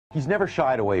He's never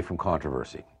shied away from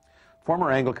controversy. Former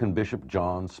Anglican Bishop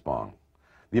John Spong.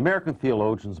 The American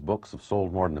theologian's books have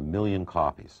sold more than 1 million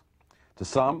copies. To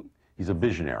some, he's a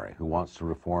visionary who wants to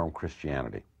reform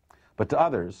Christianity. But to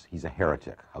others, he's a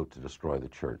heretic out to destroy the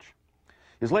church.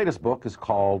 His latest book is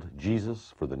called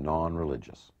Jesus for the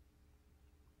Non-Religious.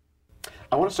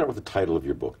 I want to start with the title of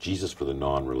your book, Jesus for the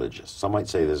Non-Religious. Some might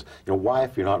say this, why,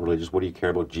 if you're not religious, what do you care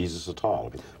about Jesus at all?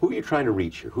 I mean, who are you trying to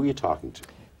reach here? Who are you talking to?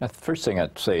 Now, the first thing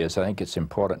I'd say is I think it's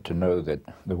important to know that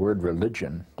the word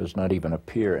religion does not even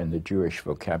appear in the Jewish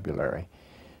vocabulary,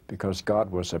 because God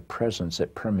was a presence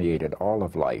that permeated all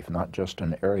of life, not just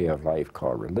an area of life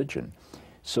called religion.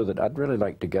 So that I'd really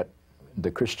like to get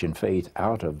the Christian faith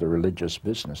out of the religious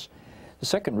business. The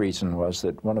second reason was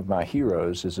that one of my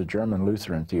heroes is a German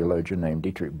Lutheran theologian named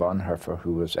Dietrich Bonhoeffer,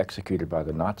 who was executed by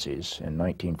the Nazis in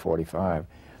 1945.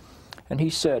 And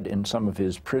he said in some of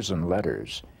his prison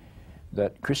letters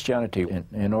that Christianity,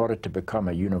 in order to become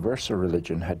a universal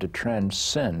religion, had to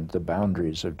transcend the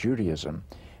boundaries of Judaism,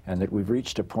 and that we've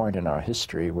reached a point in our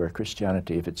history where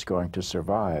Christianity, if it's going to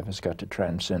survive, has got to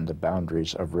transcend the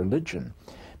boundaries of religion,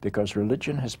 because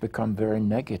religion has become very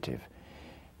negative.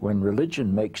 When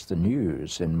religion makes the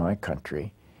news in my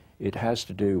country, it has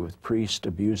to do with priests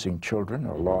abusing children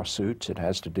or lawsuits. It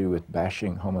has to do with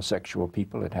bashing homosexual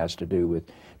people. It has to do with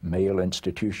male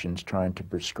institutions trying to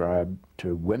prescribe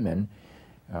to women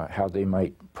how they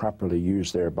might properly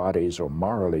use their bodies or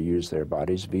morally use their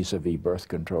bodies vis-a-vis birth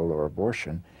control or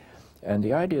abortion. And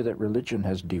the idea that religion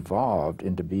has devolved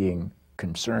into being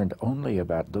concerned only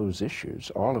about those issues,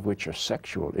 all of which are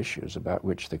sexual issues about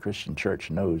which the Christian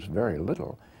church knows very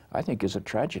little, I think is a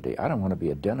tragedy. I don't want to be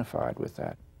identified with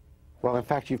that. Well, in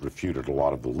fact, you've refuted a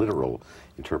lot of the literal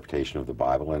interpretation of the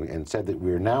Bible and said that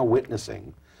we're now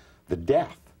witnessing the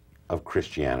death of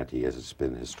Christianity as it's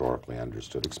been historically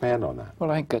understood. Expand on that. Well,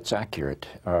 I think that's accurate.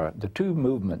 The two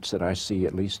movements that I see,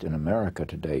 at least in America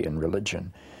today, in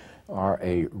religion, are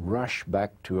a rush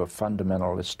back to a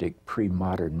fundamentalistic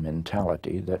pre-modern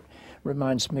mentality that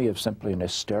reminds me of simply an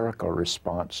hysterical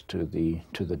response to the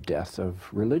death of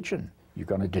religion. You're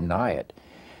going to deny it.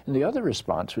 And the other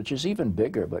response, which is even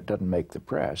bigger but doesn't make the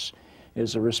press,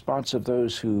 is a response of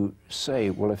those who say,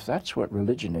 well, if that's what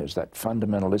religion is, that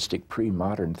fundamentalistic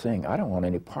pre-modern thing, I don't want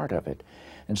any part of it.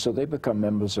 And so they become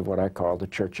members of what I call the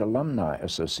Church Alumni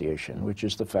Association, which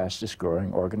is the fastest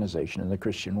growing organization in the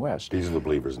Christian West. These are the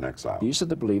believers in exile. These are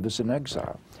the believers in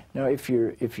exile. Now, if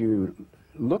you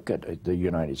look at the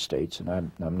United States, and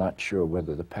I'm not sure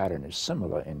whether the pattern is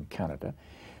similar in Canada,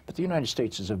 but the United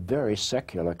States is a very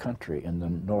secular country in the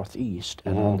Northeast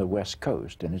and on the West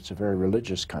Coast, and it's a very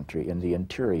religious country in the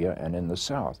interior and in the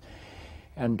South.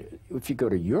 And if you go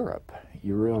to Europe,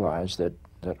 you realize that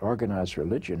organized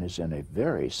religion is in a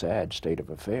very sad state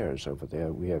of affairs over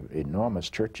there. We have enormous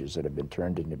churches that have been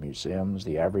turned into museums.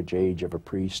 The average age of a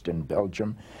priest in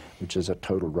Belgium, which is a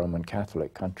total Roman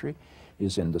Catholic country,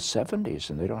 is in the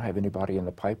 70s, and they don't have anybody in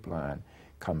the pipeline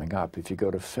coming up. If you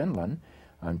go to Finland,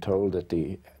 I'm told that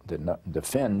the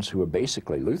Finns, who are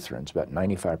basically Lutherans, about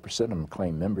 95% of them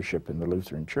claim membership in the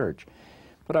Lutheran Church.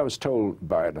 But I was told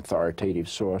by an authoritative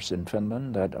source in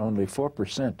Finland that only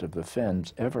 4% of the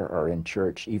Finns ever are in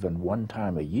church even one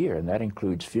time a year, and that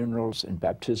includes funerals and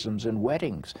baptisms and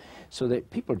weddings, so that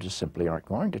people just simply aren't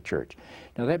going to church.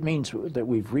 Now that means that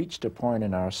we've reached a point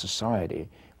in our society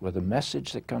where the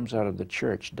message that comes out of the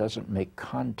church doesn't make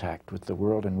contact with the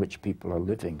world in which people are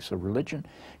living. So religion,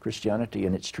 Christianity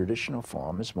in its traditional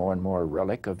form, is more and more a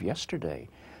relic of yesterday.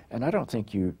 And I don't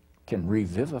think you can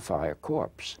revivify a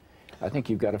corpse. I think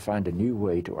you've got to find a new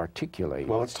way to articulate.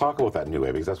 Well, let's talk about that new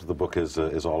way, because that's what the book is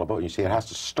all about. You see, it has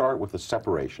to start with the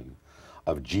separation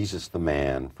of Jesus the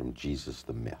man from Jesus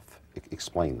the myth.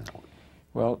 Explain that one.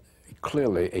 Well,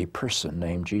 clearly a person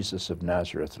named Jesus of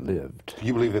Nazareth lived.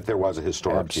 You believe that there was a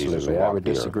historic Jesus? Absolutely. I would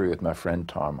disagree with my friend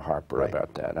Tom Harper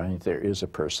about that. I think there is a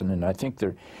person, and I think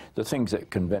the things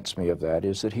that convince me of that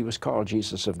is that he was called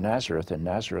Jesus of Nazareth, and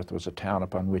Nazareth was a town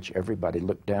upon which everybody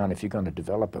looked down. If you're going to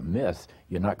develop a myth,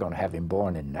 you're not going to have him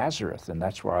born in Nazareth, and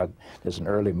that's why there's an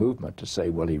early movement to say,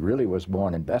 well, he really was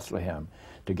born in Bethlehem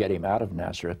to get him out of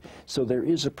Nazareth. So there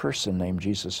is a person named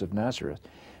Jesus of Nazareth.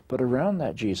 But around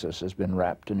that Jesus has been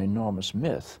wrapped an enormous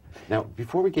myth. Now,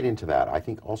 before we get into that, I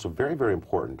think also very, very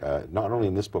important, not only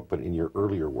in this book, but in your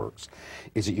earlier works,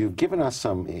 is that you've given us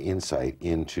some insight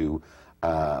into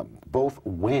both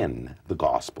when the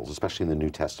Gospels, especially in the New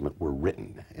Testament, were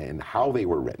written, and how they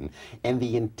were written, and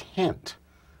the intent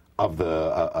of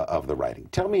the writing.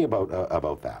 Tell me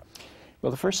about that. Well,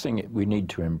 the first thing we need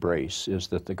to embrace is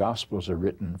that the Gospels are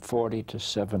written 40 to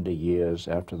 70 years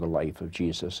after the life of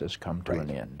Jesus has come to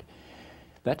an end.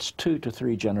 That's 2 to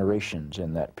 3 generations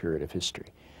in that period of history.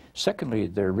 Secondly,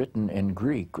 they're written in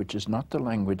Greek, which is not the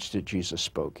language that Jesus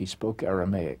spoke. He spoke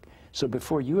Aramaic. So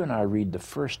before you and I read the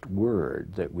first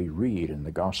word that we read in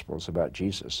the Gospels about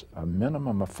Jesus, a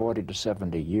minimum of 40 to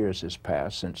 70 years has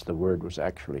passed since the word was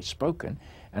actually spoken,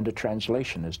 and a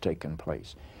translation has taken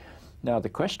place. Now, the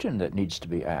question that needs to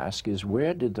be asked is,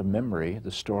 where did the memory,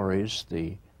 the stories,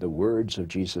 the words of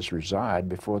Jesus reside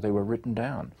before they were written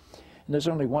down? And there's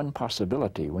only one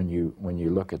possibility when you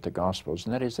look at the Gospels,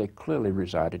 and that is they clearly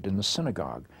resided in the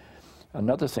synagogue.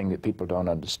 Another thing that people don't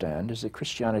understand is that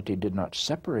Christianity did not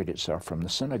separate itself from the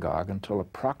synagogue until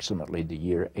approximately the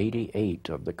year 88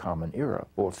 of the Common Era,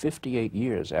 or 58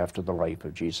 years after the life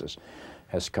of Jesus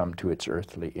has come to its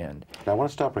earthly end. Now, I want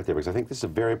to stop right there because I think this is a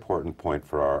very important point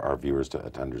for our viewers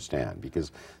to understand,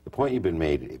 because the point you've been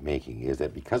making is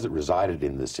that because it resided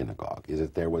in the synagogue, is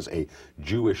that there was a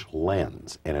Jewish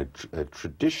lens and a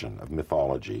tradition of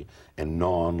mythology and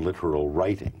non-literal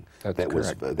writing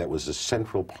that was a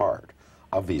central part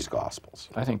of these Gospels.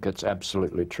 I think that's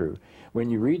absolutely true. When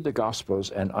you read the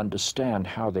Gospels and understand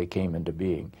how they came into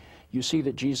being, you see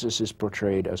that Jesus is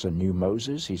portrayed as a new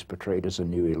Moses, he's portrayed as a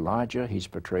new Elijah, he's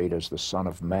portrayed as the Son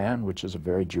of Man, which is a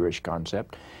very Jewish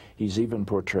concept. He's even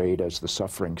portrayed as the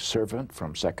suffering servant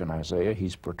from 2nd Isaiah.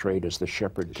 He's portrayed as the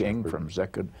shepherd king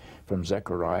from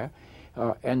Zechariah.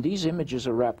 And these images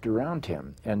are wrapped around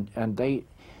him, and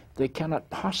they cannot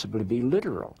possibly be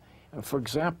literal. For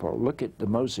example, look at the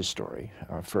Moses story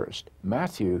first.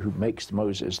 Matthew, who makes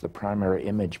Moses the primary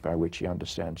image by which he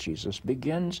understands Jesus,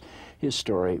 begins his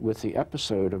story with the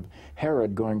episode of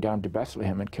Herod going down to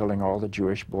Bethlehem and killing all the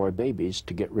Jewish boy babies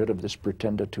to get rid of this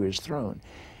pretender to his throne.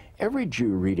 Every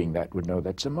Jew reading that would know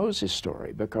that's a Moses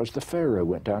story, because the Pharaoh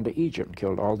went down to Egypt and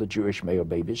killed all the Jewish male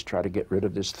babies, try to get rid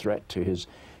of this threat to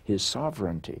his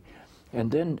sovereignty.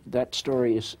 And then that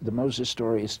story the Moses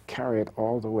story is carried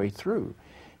all the way through.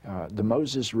 The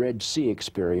Moses Red Sea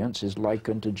experience is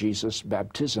likened to Jesus'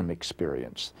 baptism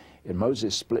experience. And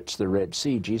Moses splits the Red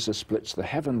Sea, Jesus splits the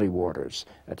heavenly waters.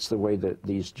 That's the way that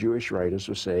these Jewish writers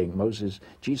were saying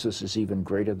Jesus is even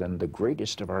greater than the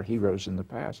greatest of our heroes in the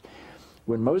past.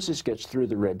 When Moses gets through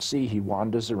the Red Sea, he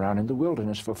wanders around in the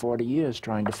wilderness for 40 years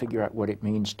trying to figure out what it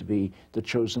means to be the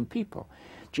chosen people.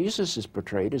 Jesus is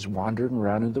portrayed as wandering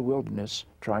around in the wilderness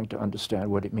trying to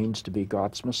understand what it means to be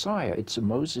God's Messiah. It's a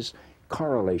Moses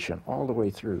correlation all the way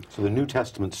through. So the New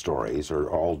Testament stories are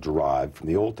all derived from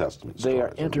the Old Testament stories. They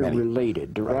are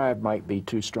interrelated. Derived might be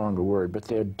too strong a word, but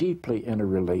they're deeply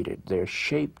interrelated. They're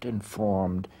shaped and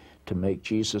formed to make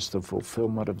Jesus the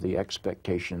fulfillment of the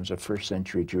expectations of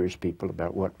first-century Jewish people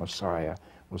about what Messiah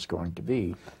was going to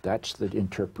be. That's the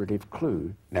interpretive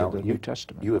clue to the New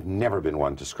Testament. You have never been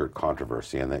one to skirt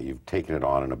controversy, and that you've taken it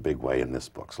on in a big way in this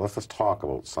book. So let's talk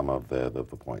about some of the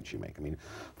points you make. I mean,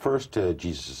 first,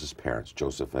 Jesus' parents,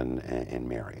 Joseph and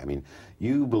Mary. I mean,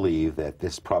 you believe that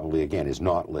this probably, again, is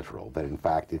not literal, that in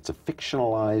fact it's a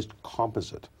fictionalized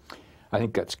composite. I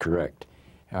think that's correct.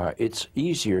 It's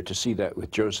easier to see that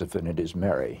with Joseph than it is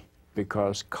Mary,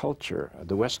 because culture,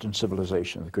 the Western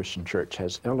civilization of the Christian church,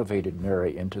 has elevated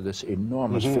Mary into this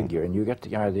enormous figure, and you get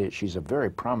the idea that she's a very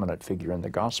prominent figure in the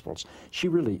Gospels. She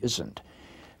really isn't.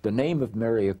 The name of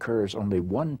Mary occurs only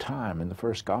one time in the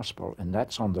first Gospel, and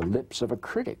that's on the lips of a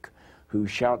critic who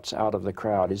shouts out of the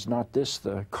crowd, "Is not this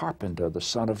the carpenter, the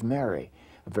son of Mary?"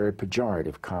 A very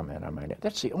pejorative comment, I might add.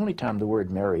 That's the only time the word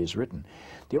Mary is written.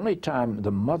 The only time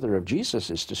the mother of Jesus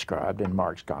is described in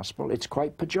Mark's Gospel, it's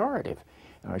quite pejorative.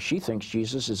 She thinks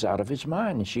Jesus is out of his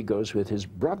mind, and she goes with his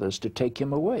brothers to take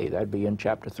him away. That'd be in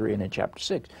chapter 3 and in chapter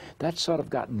 6. That's sort of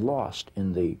gotten lost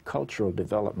in the cultural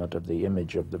development of the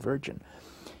image of the Virgin.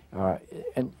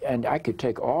 And I could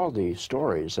take all the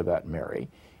stories about Mary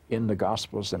in the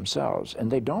Gospels themselves, and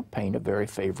they don't paint a very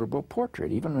favorable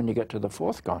portrait. Even when you get to the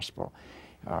fourth Gospel,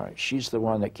 she's the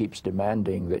one that keeps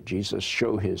demanding that Jesus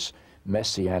show his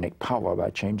messianic power by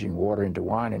changing water into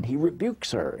wine, and he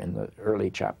rebukes her in the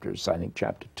early chapters, I think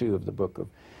chapter 2 of the book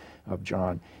of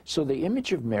John. So the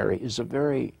image of Mary is a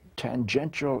very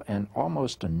tangential and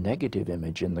almost a negative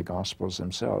image in the Gospels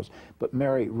themselves, but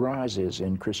Mary rises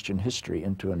in Christian history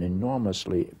into an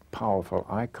enormously powerful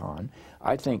icon,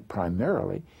 I think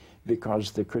primarily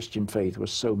because the Christian faith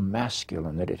was so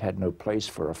masculine that it had no place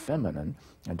for a feminine.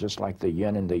 And just like the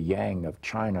yin and the yang of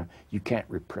China, you can't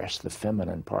repress the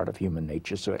feminine part of human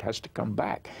nature, so it has to come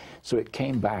back. So it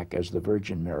came back as the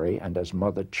Virgin Mary and as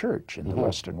Mother Church in the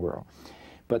Western world.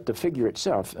 But the figure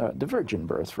itself, the virgin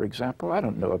birth, for example, I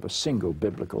don't know of a single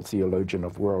biblical theologian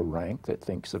of world rank that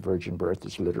thinks the virgin birth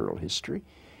is literal history.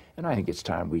 And I think it's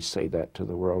time we say that to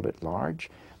the world at large.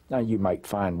 Now, you might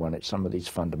find one at some of these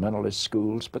fundamentalist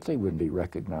schools, but they wouldn't be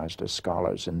recognized as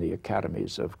scholars in the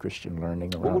academies of Christian learning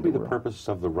around the world. What would be the purpose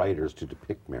of the writers to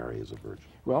depict Mary as a virgin?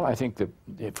 Well, I think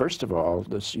that, first of all,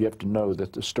 you have to know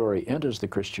that the story enters the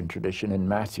Christian tradition in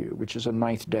Matthew, which is a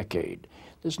 9th decade.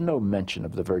 There's no mention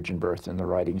of the virgin birth in the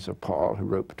writings of Paul, who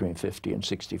wrote between 50 and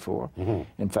 64.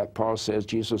 In fact, Paul says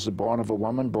Jesus is born of a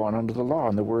woman born under the law,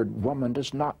 and the word woman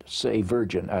does not say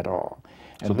virgin at all.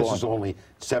 And so this is only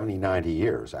 70, 90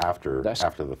 years after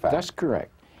the fact. That's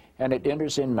correct. And it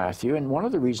enters in Matthew, and one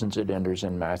of the reasons it enters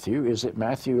in Matthew is that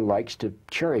Matthew likes to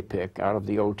cherry pick out of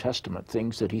the Old Testament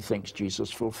things that he thinks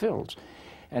Jesus fulfills.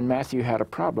 And Matthew had a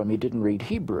problem. He didn't read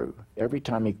Hebrew. Every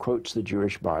time he quotes the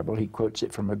Jewish Bible, he quotes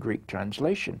it from a Greek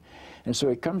translation. And so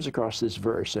he comes across this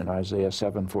verse in Isaiah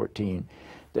 7:14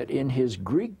 that in his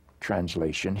Greek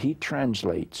translation, he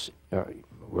translates,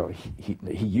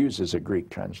 he uses a Greek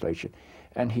translation,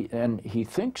 and he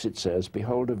thinks it says,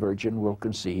 "Behold, a virgin will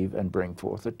conceive and bring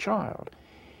forth a child."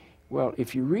 Well,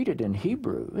 if you read it in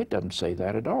Hebrew, it doesn't say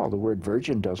that at all. The word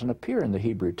virgin doesn't appear in the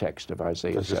Hebrew text of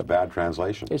Isaiah 7. It's just a bad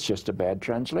translation. It's just a bad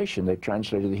translation. They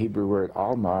translated the Hebrew word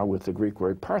alma with the Greek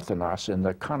word parthenos, and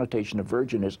the connotation of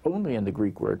virgin is only in the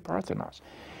Greek word parthenos.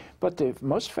 But the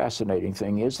most fascinating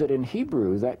thing is that in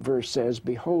Hebrew, that verse says,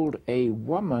 "Behold, a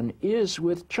woman is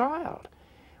with child."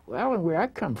 Well, and where I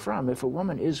come from, if a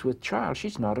woman is with child,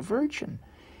 she's not a virgin.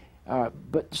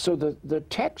 But so the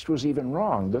text was even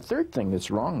wrong. The third thing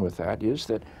that's wrong with that is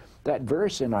that that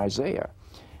verse in Isaiah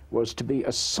was to be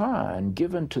a sign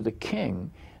given to the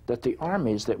king that the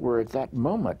armies that were at that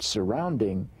moment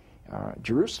surrounding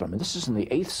Jerusalem, and this is in the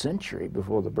 8th century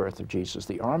before the birth of Jesus,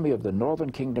 the army of the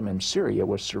northern kingdom in Syria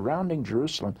was surrounding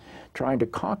Jerusalem, trying to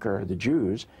conquer the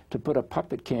Jews, to put a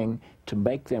puppet king to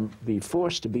make them be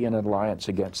forced to be in an alliance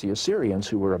against the Assyrians,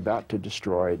 who were about to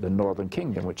destroy the northern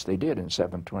kingdom, which they did in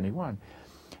 721.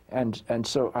 And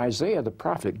so Isaiah the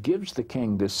prophet gives the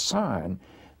king this sign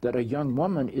that a young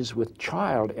woman is with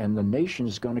child and the nation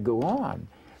is going to go on.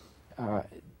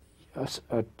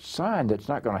 A sign that's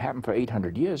not going to happen for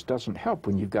 800 years doesn't help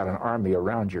when you've got an army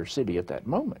around your city at that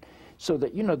moment. So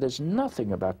that, you know, there's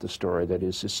nothing about the story that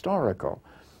is historical,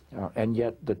 and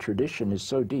yet the tradition is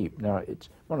so deep. Now, it's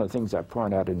one of the things I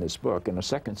point out in this book, in a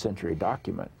 2nd century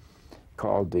document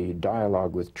called the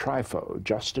Dialogue with Trypho,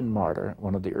 Justin Martyr,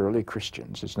 one of the early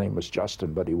Christians. His name was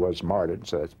Justin, but he was martyred,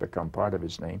 so that's become part of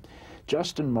his name.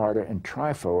 Justin Martyr and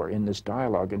Trypho are in this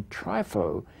dialogue, and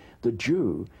Trypho, the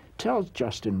Jew, tells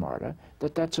Justin Martyr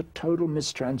that that's a total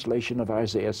mistranslation of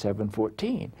Isaiah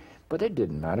 7:14. But it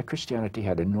didn't matter. Christianity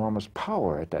had enormous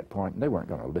power at that point, and they weren't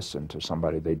going to listen to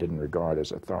somebody they didn't regard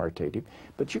as authoritative.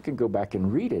 But you can go back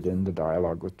and read it in the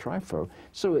Dialogue with Trypho.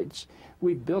 So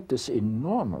we've built this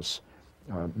enormous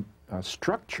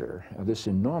structure, this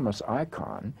enormous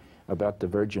icon about the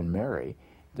Virgin Mary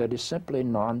that is simply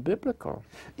non-biblical.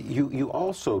 You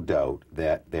also doubt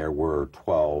that there were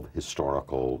 12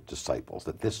 historical disciples,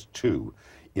 that this too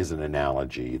is an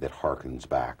analogy that harkens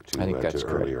back to, I think that's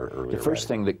earlier The first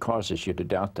thing that causes you to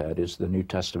doubt that is the New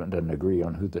Testament doesn't agree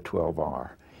on who the 12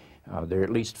 are. There are at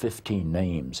least 15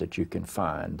 names that you can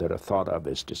find that are thought of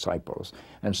as disciples.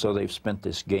 And so they've spent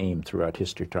this game throughout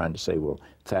history trying to say, well,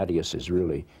 Thaddeus is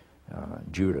really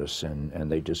Judas,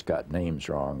 and they just got names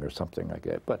wrong or something like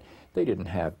that. But they didn't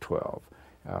have 12.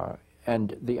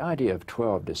 And the idea of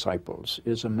 12 disciples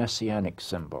is a messianic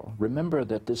symbol. Remember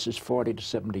that this is 40 to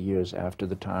 70 years after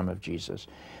the time of Jesus,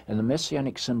 and the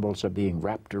messianic symbols are being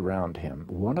wrapped around him.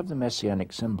 One of the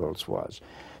messianic symbols was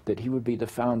that he would be the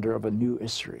founder of a new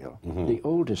Israel. The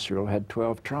old Israel had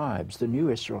 12 tribes. The new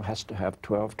Israel has to have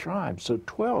 12 tribes. So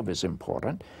 12 is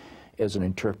important as an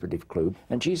interpretive clue.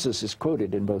 And Jesus is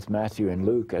quoted in both Matthew and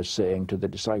Luke as saying to the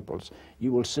disciples,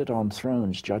 "You will sit on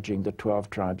thrones judging the 12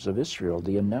 tribes of Israel."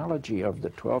 The analogy of the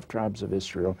 12 tribes of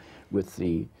Israel with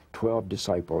the 12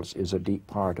 disciples is a deep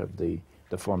part of the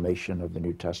formation of the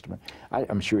New Testament.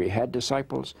 I'm sure he had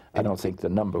disciples. I don't think the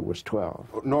number was 12.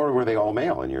 Nor were they all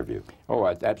male, in your view.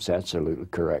 Oh, that's absolutely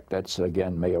correct. That's,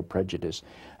 again, male prejudice.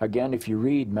 Again, if you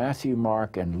read Matthew,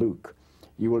 Mark, and Luke,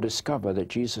 you will discover that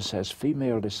Jesus has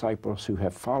female disciples who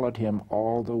have followed him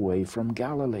all the way from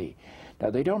Galilee.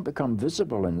 Now, they don't become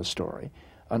visible in the story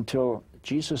until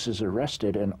Jesus is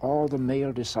arrested and all the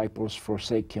male disciples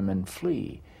forsake him and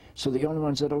flee. So the only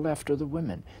ones that are left are the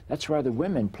women. That's why the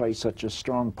women play such a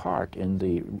strong part in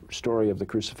the story of the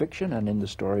crucifixion and in the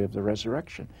story of the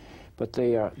resurrection. But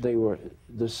the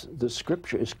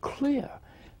scripture is clear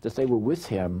that they were with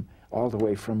him all the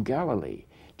way from Galilee.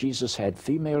 Jesus had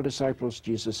female disciples,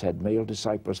 Jesus had male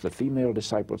disciples. The female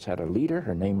disciples had a leader,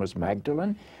 her name was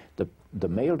Magdalene. The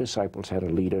male disciples had a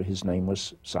leader, his name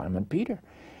was Simon Peter.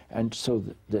 And so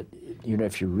that, you know,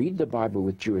 if you read the Bible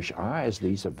with Jewish eyes,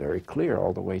 these are very clear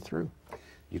all the way through.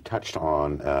 You touched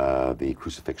on the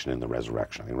crucifixion and the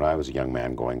resurrection. I mean, when I was a young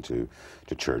man going to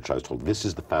church, I was told this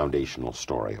is the foundational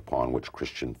story upon which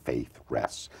Christian faith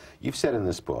rests. You've said in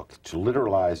this book, to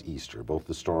literalize Easter, both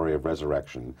the story of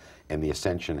resurrection and the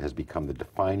ascension has become the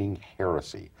defining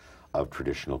heresy of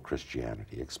traditional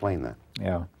Christianity. Explain that.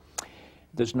 Yeah.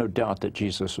 There's no doubt that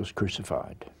Jesus was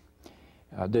crucified.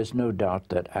 There's no doubt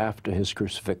that after his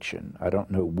crucifixion, I don't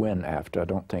know when after, I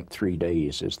don't think 3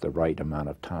 days is the right amount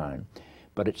of time,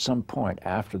 but at some point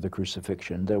after the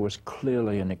crucifixion, there was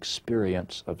clearly an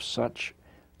experience of such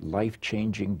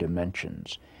life-changing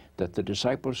dimensions that the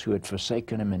disciples who had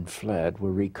forsaken him and fled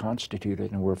were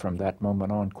reconstituted and were from that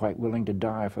moment on quite willing to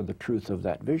die for the truth of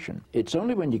that vision. It's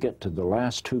only when you get to the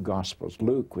last two Gospels,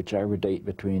 Luke, which I would date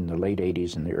between the late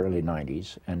 80s and the early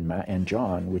 90s, and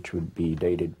John, which would be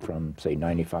dated from, say,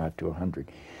 95 to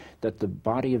 100, that the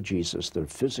body of Jesus, the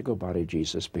physical body of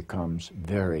Jesus, becomes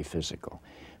very physical.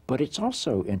 But it's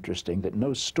also interesting that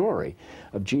no story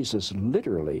of Jesus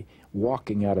literally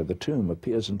walking out of the tomb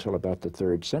appears until about the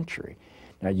 3rd century.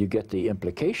 Now, you get the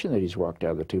implication that he's walked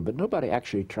out of the tomb, but nobody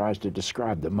actually tries to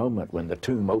describe the moment when the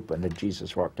tomb opened and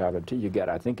Jesus walked out until you get,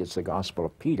 I think it's the Gospel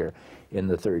of Peter in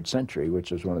the 3rd century,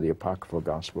 which is one of the apocryphal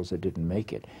Gospels that didn't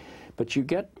make it. But you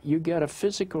get a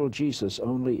physical Jesus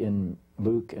only in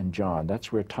Luke and John.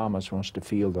 That's where Thomas wants to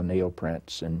feel the nail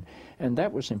prints. And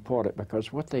that was important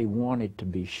because what they wanted to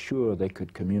be sure they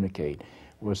could communicate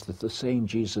was that the same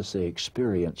Jesus they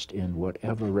experienced in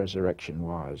whatever resurrection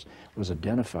was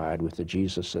identified with the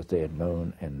Jesus that they had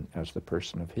known and as the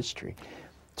person of history.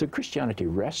 So Christianity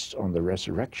rests on the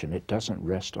resurrection. It doesn't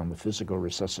rest on the physical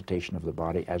resuscitation of the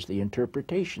body as the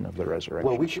interpretation of the resurrection.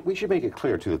 Well, we should make it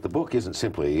clear, too, that the book isn't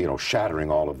simply, you know, shattering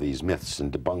all of these myths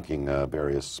and debunking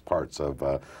various parts of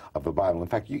the Bible. In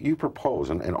fact, you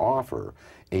propose and offer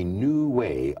a new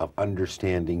way of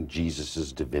understanding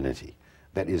Jesus' divinity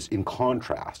that is in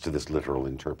contrast to this literal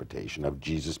interpretation of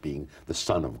Jesus being the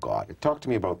Son of God. Talk to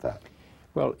me about that.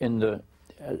 Well,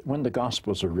 when the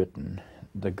Gospels are written,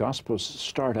 the Gospels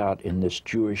start out in this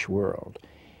Jewish world,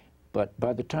 but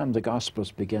by the time the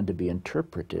Gospels begin to be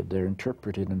interpreted, they're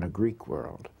interpreted in a Greek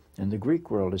world. And the Greek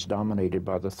world is dominated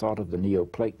by the thought of the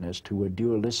Neoplatonists, who were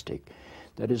dualistic.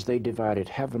 That is, they divided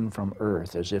heaven from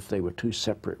earth as if they were two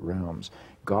separate realms,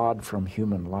 God from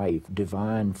human life,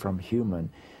 divine from human,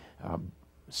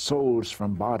 souls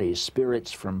from bodies,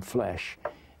 spirits from flesh.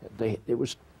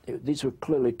 These were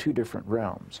clearly two different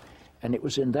realms. And it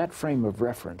was in that frame of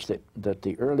reference that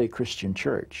the early Christian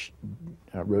church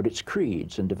wrote its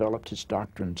creeds and developed its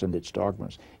doctrines and its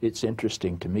dogmas. It's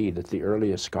interesting to me that the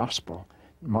earliest gospel,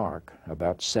 Mark,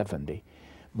 about 70,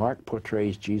 Mark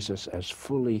portrays Jesus as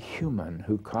fully human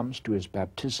who comes to his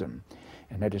baptism.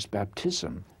 And at his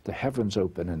baptism, the heavens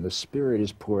open and the Spirit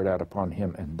is poured out upon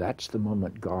him, and that's the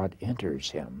moment God enters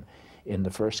him in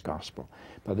the first gospel.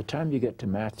 By the time you get to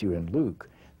Matthew and Luke,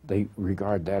 they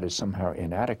regard that as somehow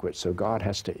inadequate, so God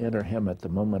has to enter him at the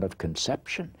moment of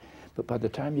conception. But by the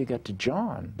time you get to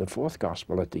John, the fourth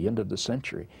gospel at the end of the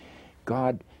century,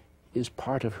 God is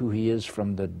part of who he is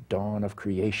from the dawn of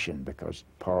creation, because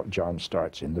John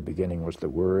starts, in the beginning was the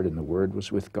Word, and the Word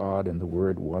was with God, and the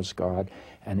Word was God,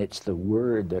 and it's the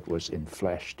Word that was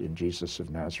enfleshed in Jesus of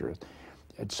Nazareth.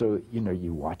 And so, you know,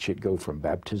 you watch it go from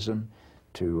baptism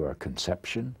to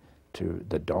conception to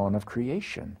the dawn of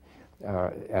creation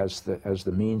as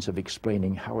the means of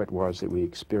explaining how it was that we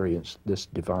experienced this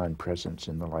divine presence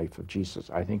in the life of Jesus.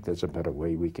 I think there's a better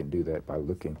way we can do that by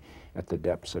looking at the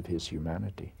depths of his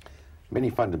humanity. Many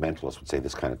fundamentalists would say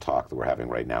this kind of talk that we're having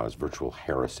right now is virtual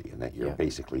heresy, and that you're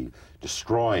basically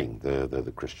destroying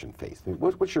the Christian faith. I mean,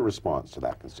 what's your response to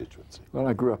that constituency? Well,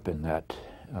 I grew up in that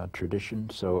tradition,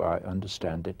 so I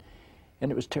understand it.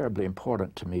 And it was terribly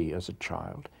important to me as a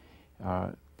child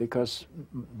because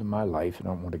my life, I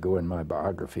don't want to go in my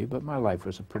biography, but my life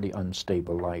was a pretty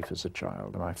unstable life as a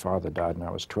child. My father died when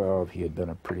I was 12. He had been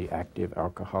a pretty active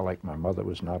alcoholic. My mother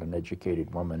was not an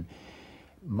educated woman.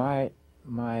 My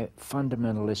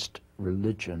fundamentalist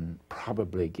religion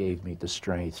probably gave me the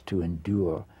strength to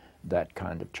endure that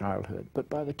kind of childhood. But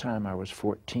by the time I was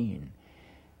 14,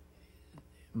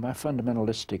 my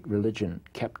fundamentalistic religion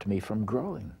kept me from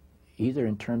growing, either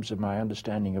in terms of my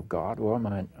understanding of God or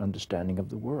my understanding of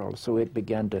the world. So it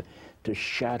began to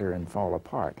shatter and fall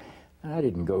apart. And I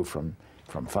didn't go from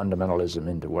fundamentalism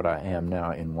into what I am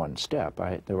now in one step.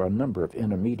 There were a number of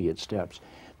intermediate steps.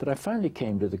 But I finally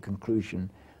came to the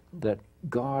conclusion that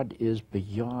God is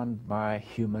beyond my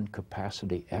human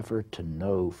capacity ever to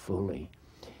know fully.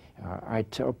 I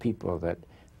tell people that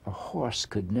a horse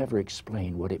could never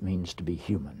explain what it means to be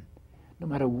human. no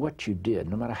matter what you did,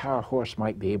 no matter how a horse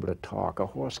might be able to talk, a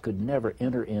horse could never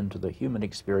enter into the human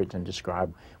experience and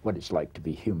describe what it's like to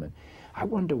be human. I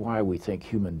wonder why we think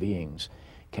human beings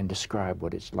can describe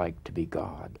what it's like to be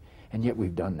God. And yet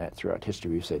we've done that throughout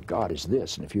history. We've said, God is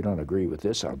this, and if you don't agree with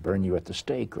this, I'll burn you at the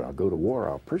stake, or I'll go to war,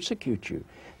 I'll persecute you.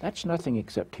 That's nothing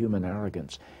except human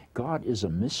arrogance. God is a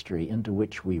mystery into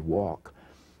which we walk.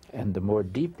 And the more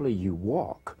deeply you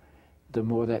walk, the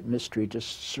more that mystery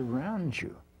just surrounds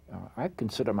you. I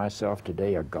consider myself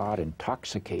today a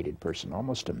God-intoxicated person,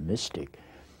 almost a mystic.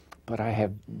 But I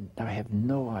have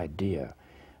no idea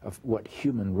of what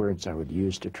human words I would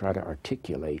use to try to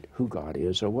articulate who God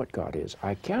is or what God is.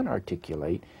 I can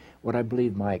articulate what I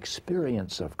believe my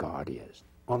experience of God is.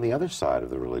 On the other side of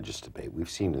the religious debate, we've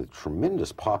seen a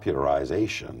tremendous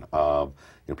popularization of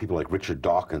people like Richard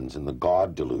Dawkins and the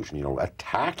God delusion,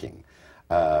 attacking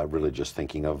religious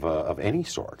thinking of any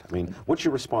sort. I mean, what's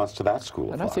your response to that school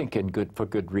of thought? And I think for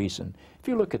good reason. If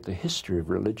you look at the history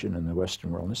of religion in the Western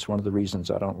world, and this is one of the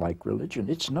reasons I don't like religion,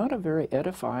 it's not a very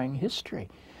edifying history.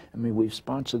 I mean, we've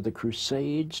sponsored the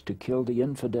Crusades to kill the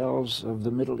infidels of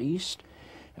the Middle East.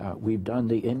 We've done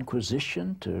the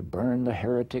Inquisition to burn the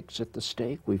heretics at the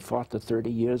stake. We've fought the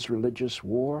 30 Years religious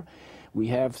war. We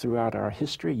have, throughout our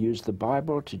history, used the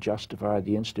Bible to justify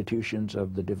the institutions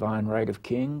of the divine right of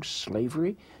kings,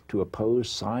 slavery, to oppose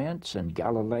science and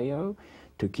Galileo,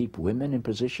 to keep women in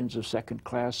positions of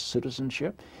second-class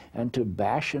citizenship, and to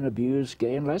bash and abuse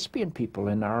gay and lesbian people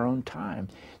in our own time.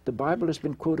 The Bible has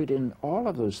been quoted in all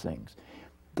of those things.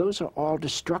 Those are all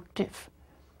destructive.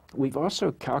 We've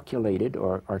also calculated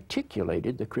or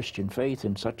articulated the Christian faith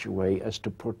in such a way as to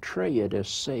portray it as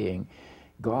saying,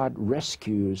 God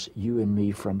rescues you and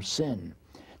me from sin.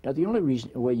 Now, the only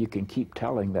way you can keep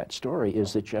telling that story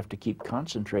is that you have to keep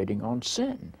concentrating on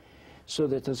sin. So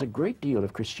that there's a great deal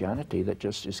of Christianity that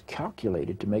just is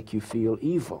calculated to make you feel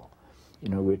evil.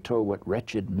 We're told what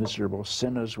wretched, miserable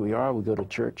sinners we are. We go to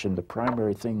church, and the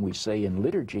primary thing we say in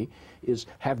liturgy is,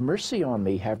 have mercy on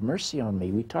me, have mercy on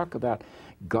me. We talk about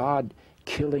God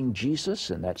killing Jesus,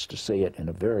 and that's to say it in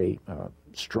a very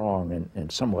strong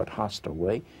and somewhat hostile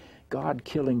way. God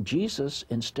killing Jesus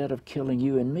instead of killing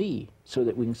you and me, so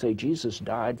that we can say Jesus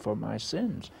died for my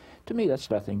sins. To me,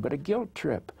 that's nothing but a guilt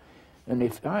trip. And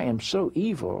if I am so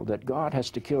evil that God has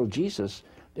to kill Jesus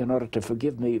in order to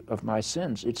forgive me of my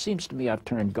sins, it seems to me I've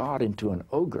turned God into an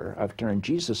ogre, I've turned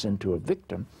Jesus into a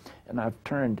victim, and I've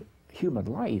turned human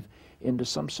life into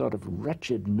some sort of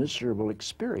wretched, miserable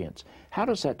experience. How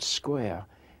does that square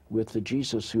with the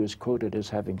Jesus who is quoted as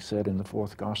having said in the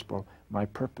fourth gospel, my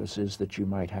purpose is that you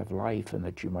might have life and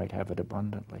that you might have it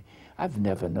abundantly? I've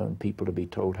never known people to be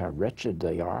told how wretched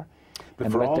they are. But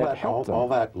and for let all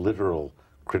that literal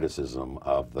criticism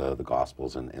of the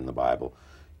Gospels in the Bible,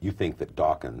 you think that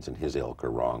Dawkins and his ilk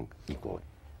are wrong equally?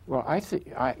 Well, I think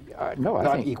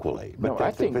equally. But no,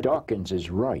 I think Dawkins is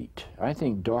right. I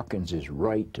think Dawkins is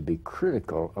right to be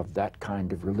critical of that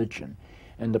kind of religion.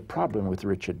 And the problem with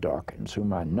Richard Dawkins,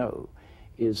 whom I know,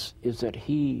 is that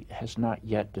he has not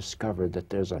yet discovered that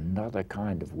there's another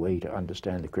kind of way to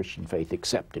understand the Christian faith,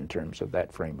 except in terms of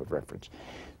that frame of reference.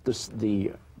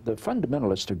 The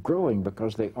fundamentalists are growing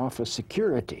because they offer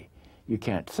security. You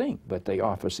can't think, but they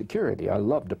offer security. I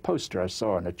loved a poster I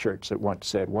saw in a church that once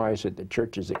said, why is it that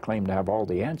churches that claim to have all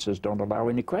the answers don't allow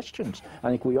any questions? I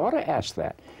think we ought to ask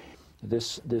that.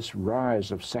 This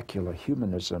rise of secular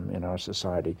humanism in our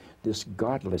society, this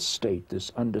godless state,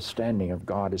 this understanding of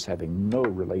God as having no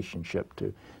relationship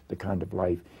to the kind of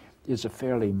life, is a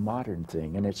fairly modern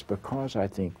thing, and it's because I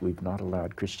think we've not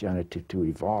allowed Christianity to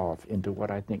evolve into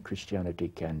what I think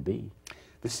Christianity can be.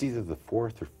 This is either the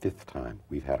fourth or fifth time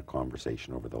we've had a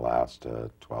conversation over the last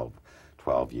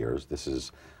 12 years. This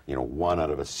is, one out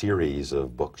of a series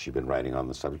of books you've been writing on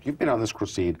the subject. You've been on this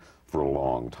crusade for a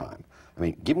long time. I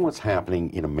mean, given what's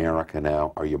happening in America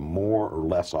now, are you more or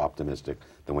less optimistic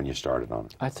than when you started on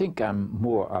it? I think I'm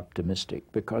more optimistic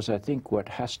because I think what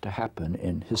has to happen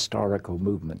in historical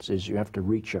movements is you have to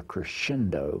reach a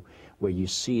crescendo where you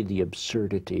see the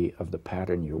absurdity of the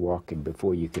pattern you're walking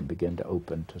before you can begin to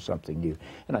open to something new.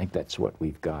 And I think that's what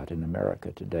we've got in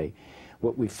America today.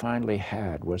 What we finally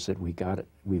had was that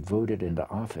we voted into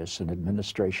office an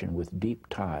administration with deep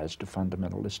ties to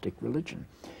fundamentalistic religion.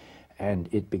 And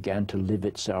it began to live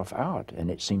itself out,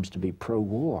 and it seems to be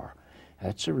pro-war.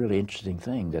 That's a really interesting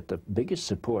thing, that the biggest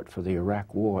support for the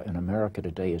Iraq war in America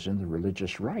today is in the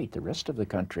religious right. The rest of the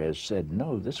country has said,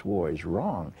 no, this war is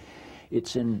wrong.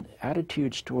 It's in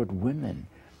attitudes toward women,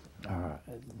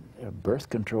 birth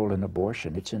control and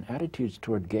abortion. It's in attitudes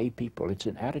toward gay people. It's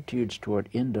in attitudes toward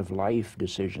end-of-life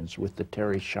decisions with the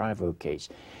Terry Schiavo case.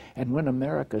 And when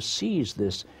America sees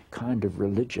this kind of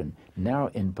religion now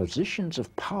in positions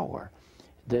of power,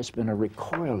 there's been a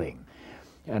recoiling.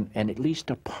 And at least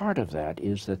a part of that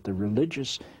is that the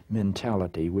religious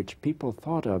mentality, which people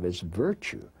thought of as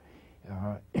virtue,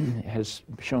 has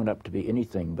shown up to be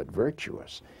anything but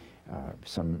virtuous.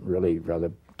 Some really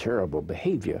rather terrible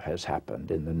behavior has happened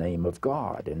in the name of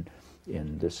God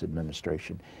in this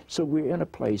administration. So we're in a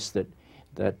place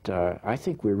that I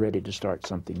think we're ready to start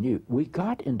something new. We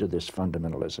got into this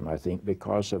fundamentalism, I think,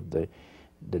 because of the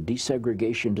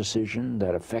desegregation decision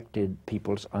that affected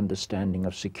people's understanding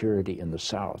of security in the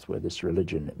South, where this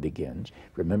religion begins.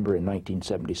 Remember, in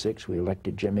 1976, we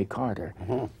elected Jimmy Carter,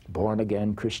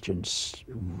 born-again Christian,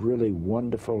 really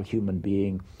wonderful human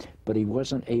being, but he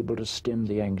wasn't able to stem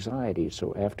the anxiety.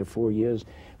 So after 4 years,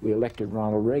 we elected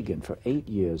Ronald Reagan for 8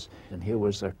 years, and here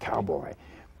was a cowboy,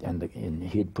 and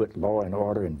he'd put law and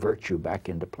order and virtue back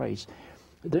into place.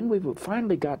 Then we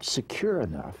finally got secure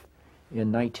enough in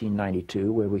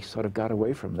 1992, where we sort of got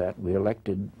away from that. We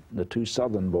elected the two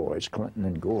Southern boys, Clinton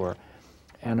and Gore,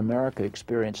 and America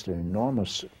experienced an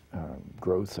enormous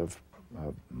growth of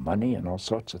money and all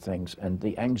sorts of things, and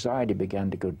the anxiety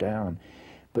began to go down.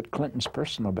 But Clinton's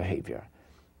personal behavior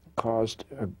caused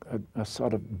a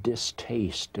sort of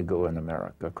distaste to go in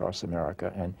America, across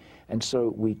America, and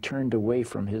so we turned away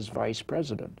from his vice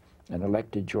president and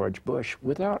elected George Bush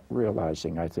without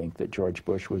realizing, I think, that George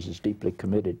Bush was as deeply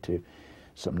committed to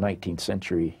some 19th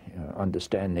century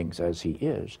understandings as he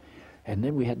is. And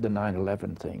then we had the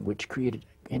 9/11 thing, which created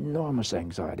enormous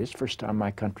anxiety. It's the first time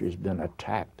my country has been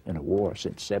attacked in a war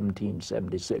since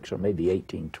 1776 or maybe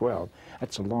 1812.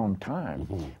 That's a long time.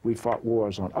 We fought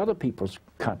wars on other people's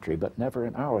country, but never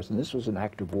in ours. And this was an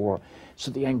active war.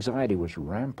 So the anxiety was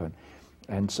rampant.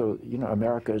 And so, you know,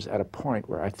 America is at a point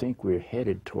where I think we're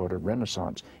headed toward a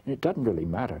renaissance. And it doesn't really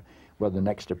matter whether the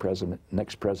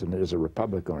next president is a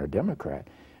Republican or a Democrat,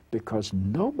 because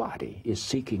nobody is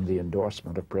seeking the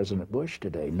endorsement of President Bush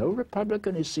today. No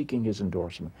Republican is seeking his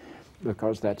endorsement,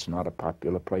 because that's not a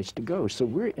popular place to go. So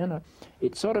we're in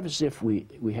it's sort of as if we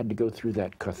had to go through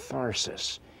that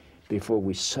catharsis before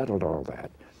we settled all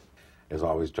that. As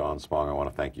always, John Spong, I want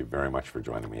to thank you very much for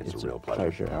joining me. It's a real pleasure.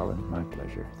 Pleasure, Alan. My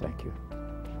pleasure. Thank you.